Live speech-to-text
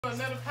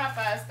another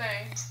Popeyes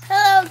thing.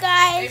 Hello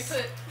guys.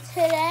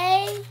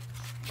 Today,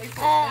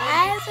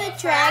 I have a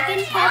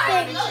dragon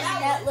puppet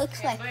that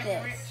looks like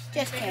this.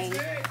 Just kidding.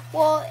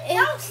 Well,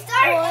 it's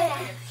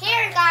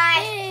Here,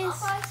 guys.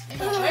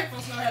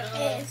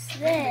 It's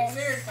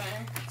this.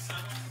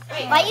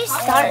 Why you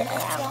start?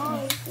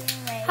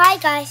 Hi,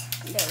 guys.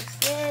 There's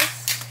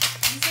this.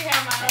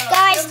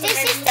 Guys,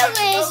 this is the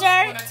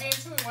lizard.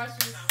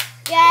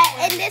 Yeah,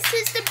 and this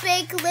is the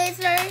big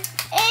lizard.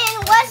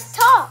 And let's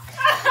talk.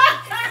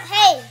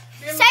 Hey,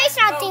 say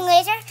something,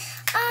 lizard.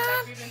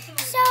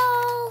 So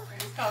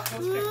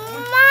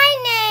my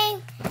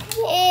name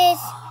is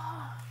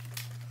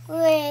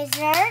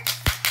Lizard,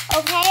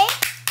 okay?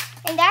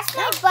 And that's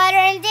my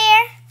butter in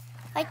there,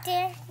 right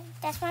there.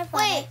 That's my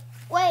butter.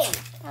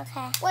 Wait.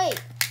 Okay.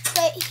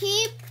 But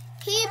he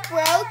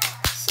broke,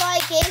 so I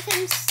gave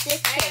him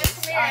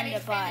stickers on the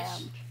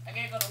bottom. I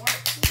gotta go to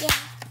work. Yeah.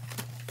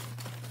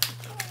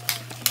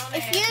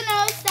 If you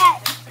notice that,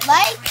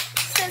 like,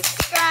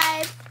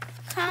 subscribe,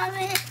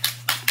 comment,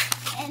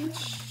 and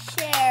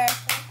share.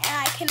 And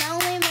I can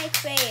only make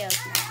videos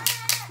now.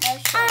 No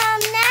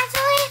shorts.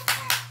 Natalie,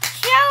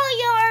 show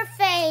your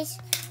face.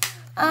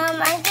 I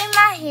did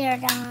my hair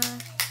done.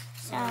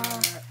 So,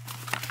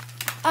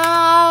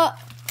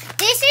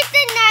 this is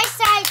the nice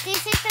side.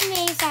 This is the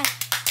mean side.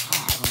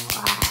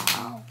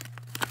 Wow.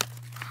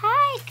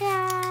 Hi,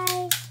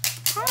 guys.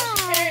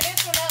 Hi. Carry this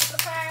one up to the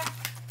fire.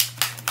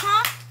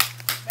 Huh?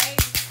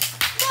 Baby.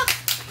 Look,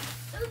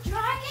 the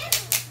dragon.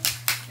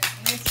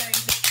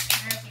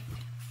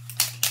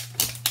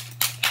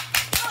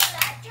 Oh,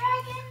 that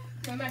dragon.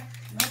 Come back.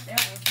 Not that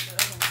one. The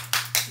other one.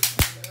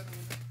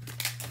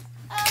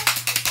 Oh,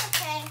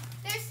 okay.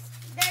 There's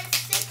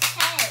 6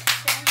 heads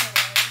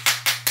anyways.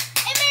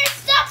 Hey, Mary,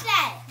 stop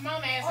that. Come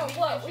on, ass. Oh,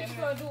 what you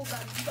gonna do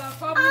about it? You gotta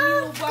follow me, Oh,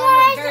 little boy,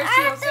 guys, with I dirt have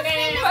shield. to Sit down.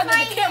 finish Run to my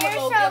the camera, hair,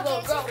 little so girl. this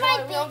is my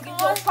We big don't get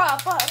one. no pop.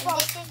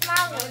 This is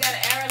my We one. got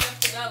an arrow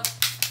left to go.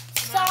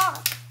 Stop.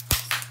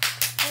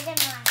 Look at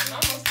I'm mine.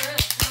 almost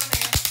done. Come on,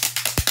 man.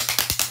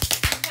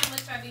 Look how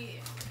much I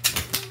did.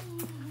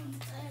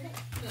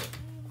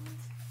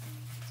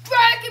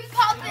 Dragon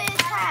puppet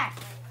attack.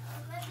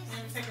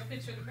 Let me take a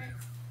picture of the back.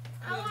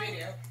 Do a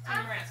video.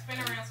 Turn around. Spin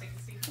around so you can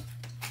see.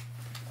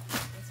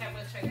 That's how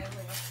much I got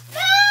left.